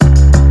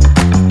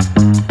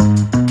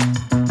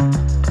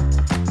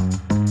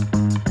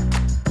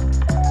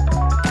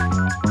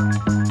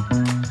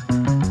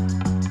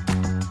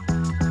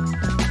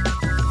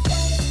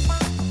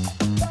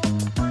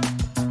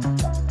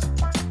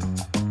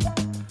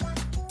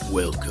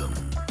Welcome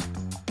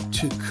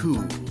to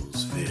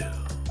Coolsville.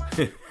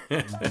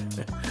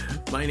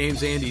 My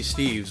name's Andy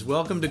Steves.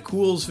 Welcome to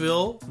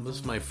Coolsville. This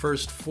is my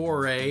first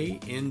foray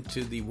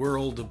into the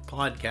world of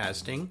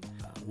podcasting.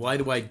 Why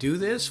do I do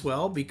this?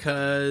 Well,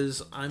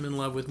 because I'm in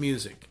love with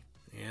music.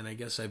 And I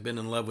guess I've been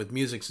in love with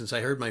music since I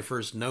heard my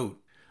first note.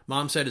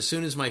 Mom said as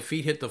soon as my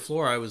feet hit the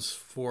floor, I was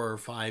 4 or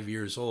 5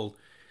 years old.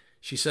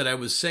 She said I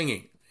was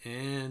singing.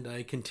 And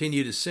I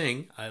continue to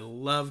sing. I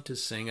love to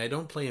sing. I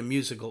don't play a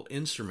musical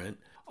instrument,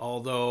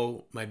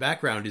 although my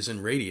background is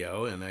in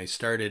radio, and I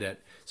started at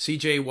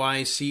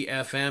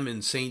CJYC-FM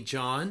in St.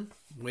 John,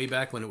 way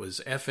back when it was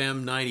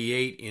FM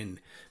 98 in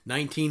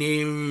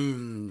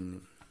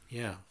 1980.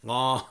 Yeah,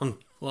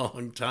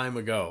 long time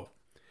ago.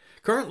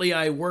 Currently,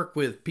 I work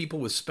with people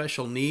with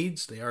special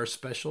needs. They are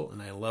special,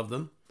 and I love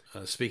them.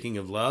 Speaking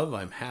of love,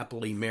 I'm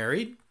happily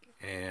married,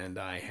 and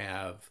I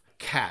have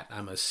cat.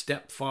 I'm a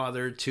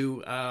stepfather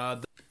to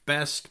the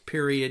best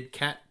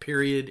cat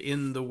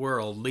in the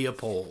world,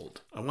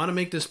 Leopold. I want to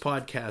make this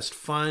podcast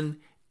fun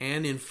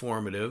and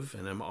informative,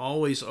 and I'm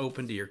always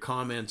open to your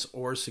comments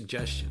or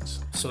suggestions.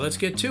 So let's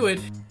get to it.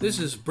 This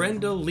is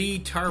Brenda Lee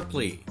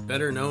Tarpley,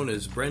 better known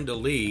as Brenda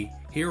Lee,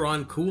 here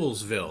on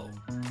Coolsville.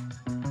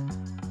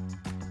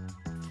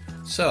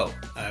 So,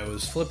 I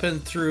was flipping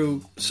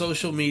through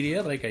social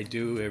media like I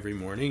do every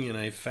morning, and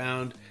I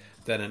found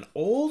that an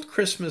old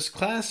Christmas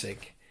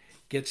classic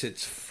gets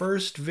its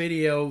first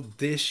video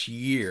this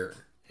year,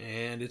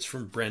 and it's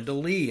from Brenda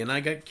Lee, and I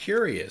got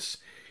curious.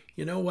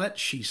 You know what?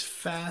 She's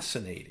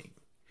fascinating.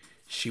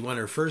 She won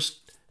her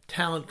first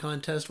talent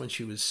contest when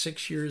she was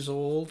 6 years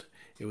old.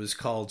 It was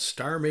called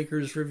Star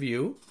Maker's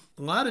Review.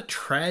 A lot of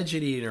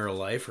tragedy in her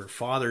life. Her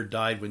father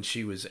died when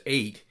she was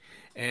 8,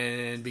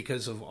 and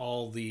because of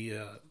all the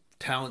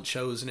talent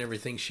shows and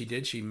everything she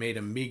did, she made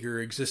a meager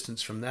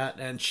existence from that,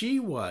 and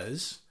she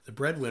was the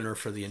breadwinner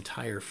for the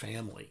entire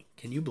family.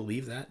 Can you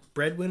believe that?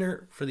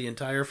 Breadwinner for the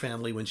entire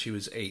family when she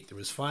was 8. There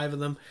was 5 of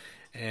them,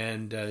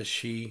 and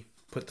she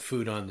put the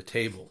food on the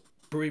table.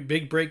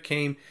 Big break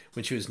came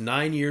when she was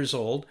 9 years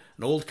old.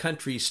 An old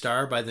country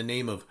star by the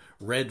name of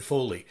Red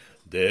Foley.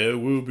 There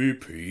will be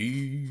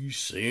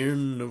peace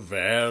in the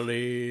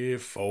valley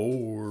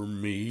for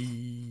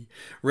me.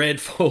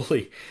 Red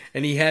Foley.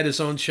 And he had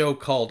his own show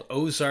called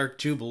Ozark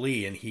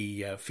Jubilee, and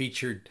he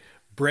featured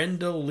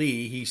Brenda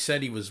Lee. He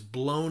said he was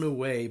blown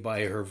away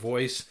by her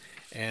voice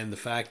and the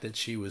fact that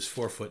she was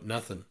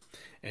 4'0",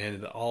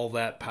 and all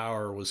that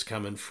power was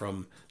coming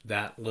from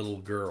that little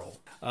girl.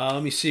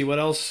 Let me see, what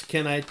else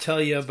can I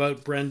tell you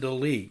about Brenda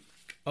Lee?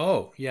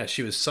 Oh, yeah,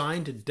 she was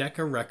signed to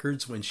Decca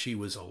Records when she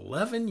was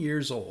 11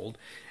 years old,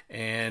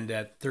 and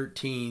at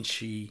 13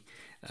 she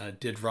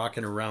did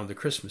Rockin' Around the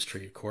Christmas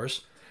Tree, of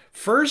course.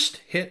 First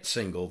hit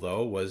single,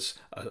 though, was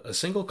a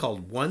single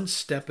called One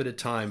Step at a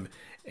Time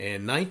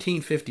in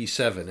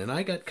 1957, and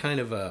I got kind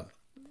of a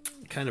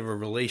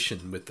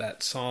relation with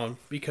that song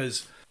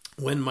because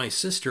when my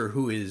sister,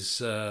 who is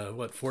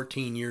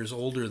 14 years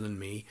older than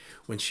me,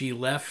 when she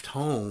left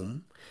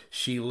home,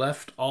 she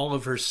left all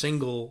of her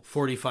single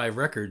 45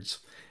 records,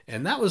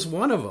 and that was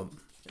one of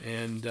them.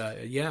 And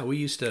we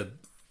used to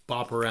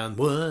bop around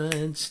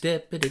one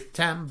step at a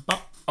time,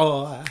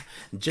 boy,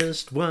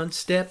 just one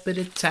step at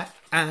a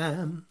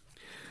time.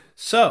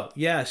 So,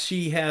 yeah,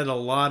 she had a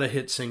lot of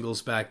hit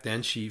singles back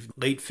then. She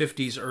late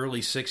 50s, early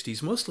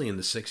 60s, mostly in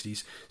the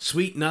 60s.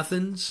 Sweet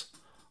Nothings,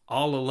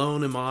 All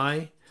Alone Am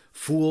I,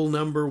 Fool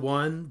Number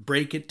One,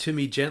 Break It To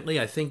Me Gently.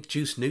 I think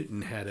Juice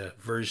Newton had a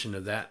version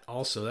of that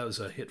also. That was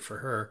a hit for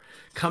her.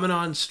 Coming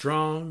On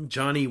Strong,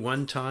 Johnny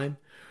One Time.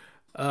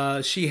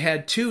 She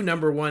had 2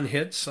 number 1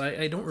 hits.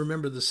 I don't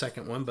remember the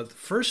second one, but the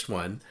first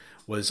one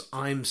was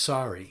I'm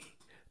Sorry.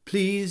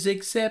 Please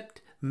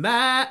accept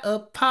my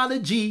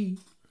apology.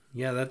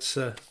 Yeah, that's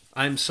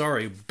I'm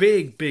Sorry.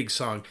 Big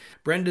song.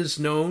 Brenda's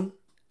known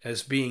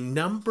as being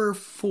number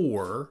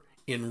 4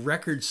 in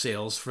record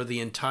sales for the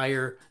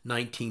entire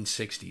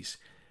 1960s.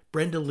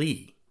 Brenda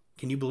Lee.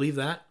 Can you believe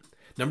that?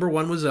 Number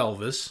 1 was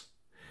Elvis.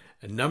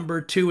 And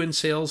number 2 in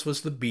sales was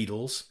the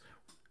Beatles.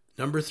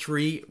 Number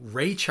 3,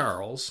 Ray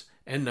Charles.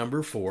 And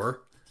number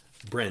 4,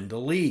 Brenda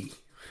Lee.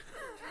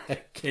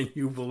 Can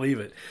you believe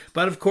it?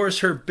 But of course,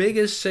 her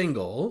biggest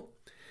single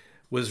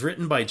was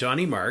written by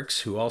Johnny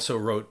Marks, who also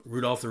wrote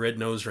Rudolph the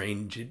Red-Nosed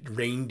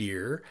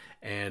Reindeer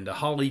and A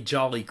Holly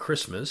Jolly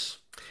Christmas.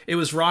 It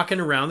was Rockin'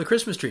 Around the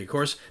Christmas Tree. Of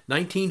course,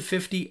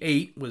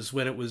 1958 was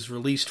when it was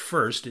released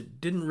first. It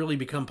didn't really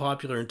become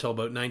popular until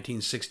about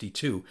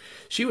 1962.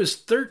 She was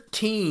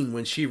 13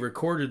 when she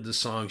recorded the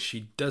song.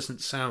 She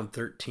doesn't sound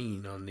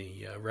 13 on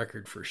the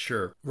record for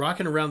sure.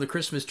 Rockin' Around the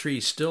Christmas Tree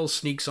still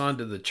sneaks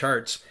onto the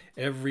charts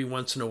every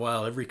once in a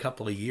while, every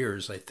couple of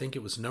years. I think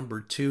it was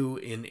number 2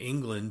 in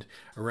England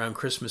around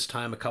Christmas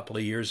time a couple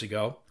of years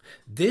ago.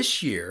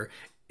 This year,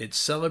 it's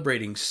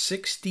celebrating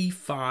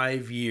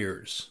 65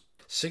 years.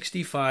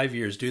 65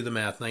 years, do the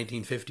math,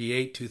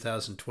 1958,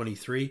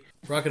 2023.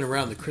 Rockin'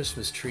 Around the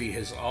Christmas Tree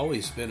has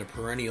always been a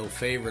perennial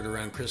favorite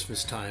around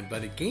Christmas time,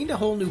 but it gained a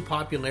whole new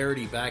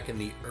popularity back in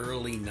the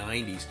early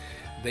 90s.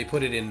 They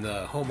put it in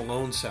the Home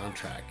Alone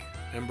soundtrack.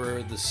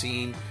 Remember the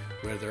scene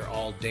where they're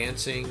all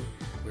dancing,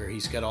 where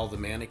he's got all the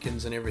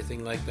mannequins and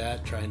everything like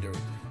that, trying to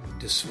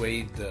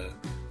dissuade the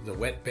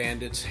wet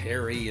bandits,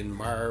 Harry and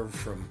Marv,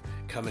 from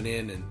coming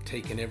in and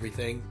taking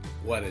everything?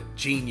 What a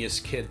genius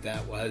kid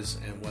that was,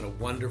 and what a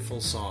wonderful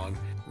song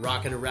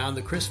Rockin' Around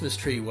the Christmas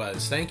Tree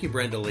was. Thank you,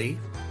 Brenda Lee.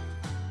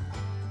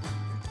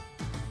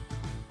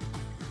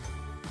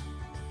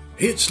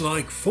 It's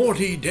like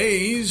 40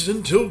 days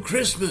until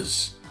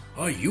Christmas.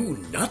 Are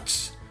you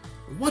nuts?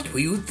 What were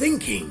you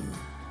thinking?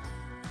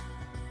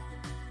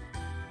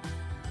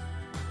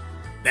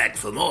 Back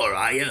for more,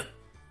 are you?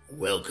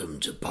 Welcome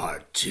to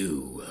part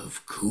 2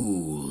 of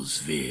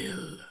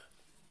Coolsville.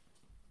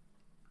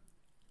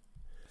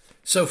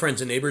 So,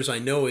 friends and neighbors, I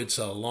know it's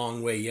a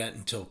long way yet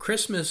until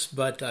Christmas,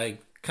 but I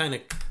kind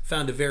of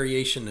found a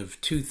variation of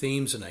 2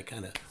 themes, and I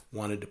kind of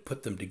wanted to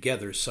put them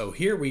together. So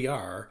here we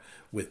are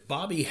with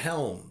Bobby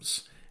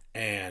Helms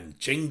and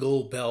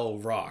Jingle Bell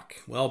Rock.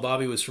 Well,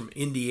 Bobby was from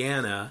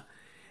Indiana,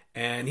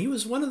 and he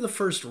was one of the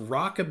first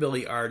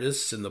rockabilly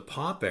artists in the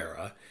pop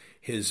era.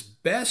 His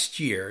best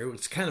year, it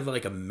was kind of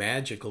like a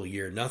magical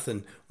year.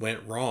 Nothing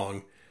went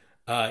wrong.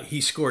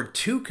 He scored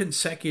 2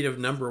 consecutive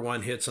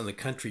 #1 hits on the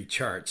country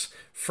charts.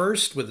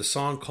 First with a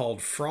song called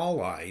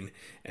Fraulein,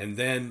 and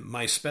then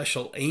My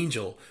Special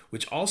Angel,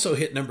 which also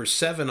hit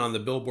 #7 on the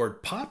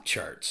Billboard pop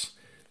charts.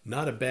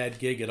 Not a bad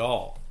gig at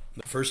all.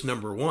 The first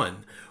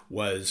 #1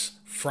 was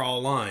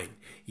Fraulein.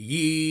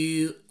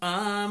 You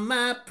are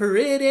my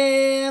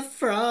pretty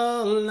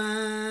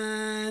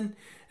Fraulein.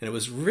 And it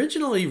was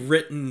originally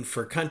written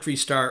for country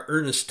star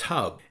Ernest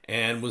Tubb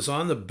and was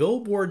on the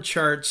Billboard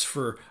charts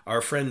for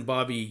our friend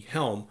Bobby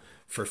Helm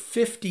for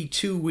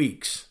 52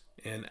 weeks.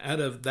 And out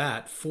of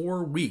that,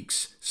 4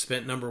 weeks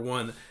spent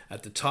 #1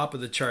 at the top of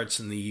the charts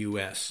in the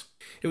U.S.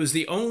 It was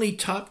the only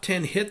top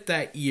 10 hit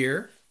that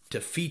year to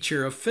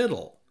feature a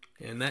fiddle.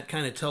 And that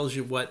kind of tells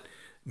you what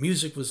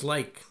music was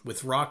like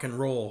with rock and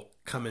roll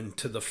coming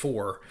to the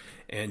fore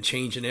and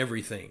changing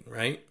everything,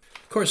 right?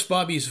 Of course,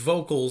 Bobby's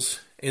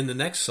vocals in the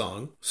next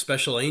song,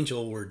 Special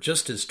Angel, were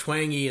just as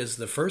twangy as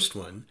the first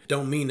one.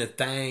 Don't mean a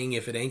thang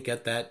if it ain't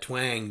got that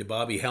twang to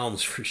Bobby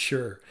Helms for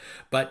sure.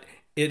 But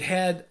it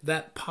had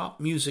that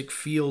pop music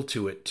feel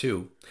to it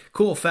too.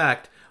 Cool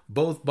fact,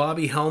 both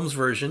Bobby Helms'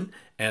 version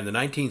and the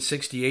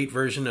 1968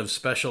 version of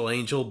Special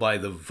Angel by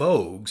the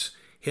Vogues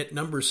hit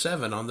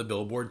 #7 on the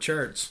Billboard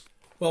charts.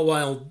 Well,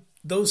 while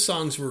those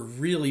songs were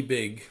really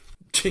big,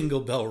 Jingle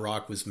Bell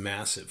Rock was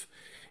massive.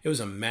 It was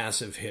a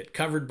massive hit,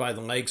 covered by the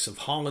likes of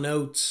Hall &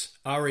 Oates,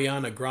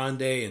 Ariana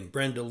Grande, and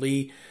Brenda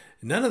Lee.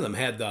 None of them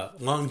had the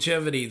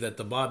longevity that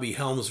the Bobby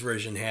Helms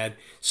version had,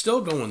 still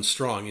going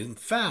strong. In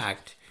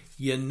fact,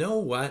 you know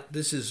what?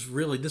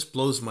 This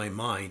blows my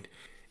mind.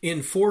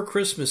 In 4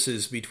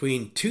 Christmases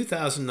between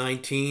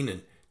 2019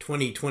 and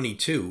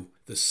 2022,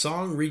 the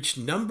song reached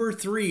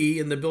 #3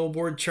 in the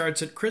Billboard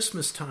charts at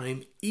Christmas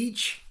time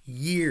each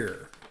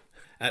year.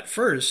 At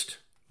first,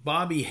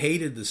 Bobby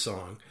hated the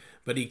song,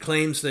 but he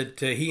claims that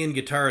he and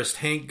guitarist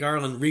Hank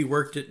Garland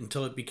reworked it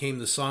until it became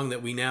the song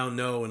that we now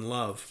know and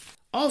love.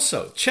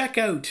 Also, check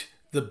out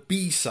the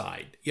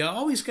B-side. You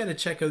always got to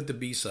check out the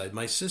B-side.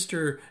 My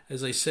sister,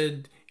 as I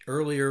said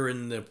earlier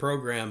in the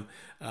program,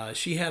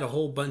 she had a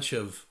whole bunch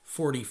of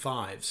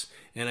 45s,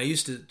 and I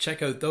used to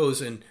check out those,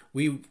 and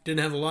we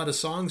didn't have a lot of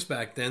songs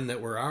back then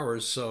that were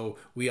ours, so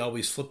we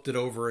always flipped it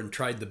over and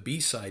tried the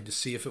B-side to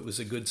see if it was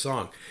a good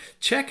song.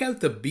 Check out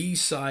the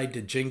B-side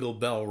to Jingle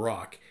Bell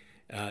Rock.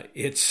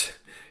 It's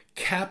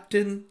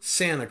Captain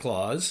Santa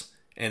Claus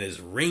and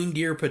his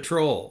Reindeer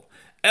Patrol.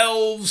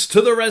 Elves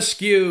to the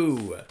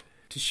rescue!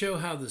 To show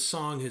how the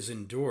song has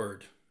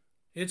endured,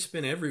 it's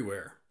been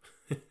everywhere.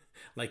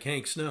 Like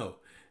Hank Snow.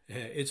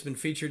 It's been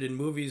featured in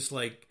movies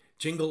like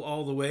Jingle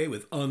All the Way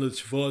with Arnold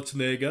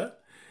Schwarzenegger,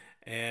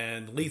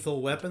 and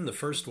Lethal Weapon, the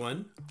first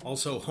one.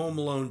 Also Home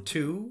Alone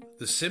 2,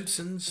 The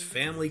Simpsons,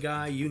 Family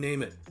Guy, you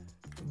name it.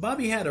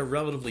 Bobby had a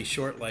relatively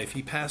short life.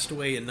 He passed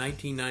away in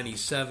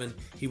 1997.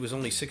 He was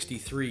only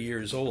 63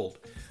 years old.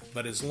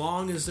 But as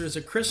long as there's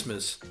a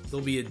Christmas,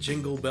 there'll be a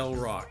Jingle Bell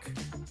Rock.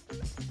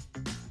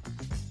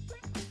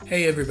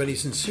 Hey everybody,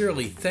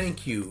 sincerely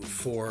thank you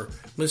for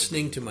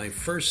listening to my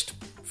first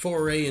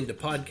foray into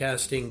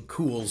podcasting,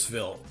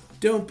 Coolsville.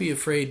 Don't be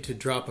afraid to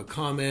drop a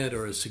comment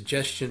or a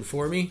suggestion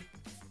for me,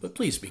 but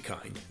please be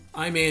kind.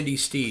 I'm Andy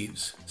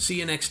Steves. See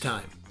you next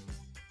time.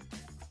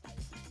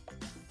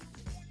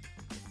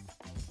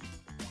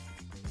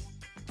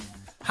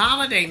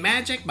 Holiday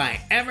magic,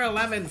 my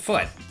ever-loving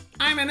foot.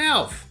 I'm an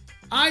elf.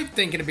 I'd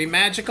think it'd be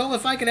magical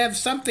if I could have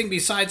something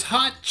besides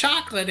hot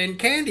chocolate and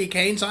candy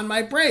canes on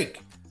my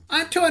break.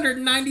 I'm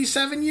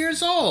 297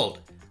 years old.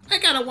 I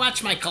gotta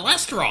watch my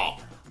cholesterol.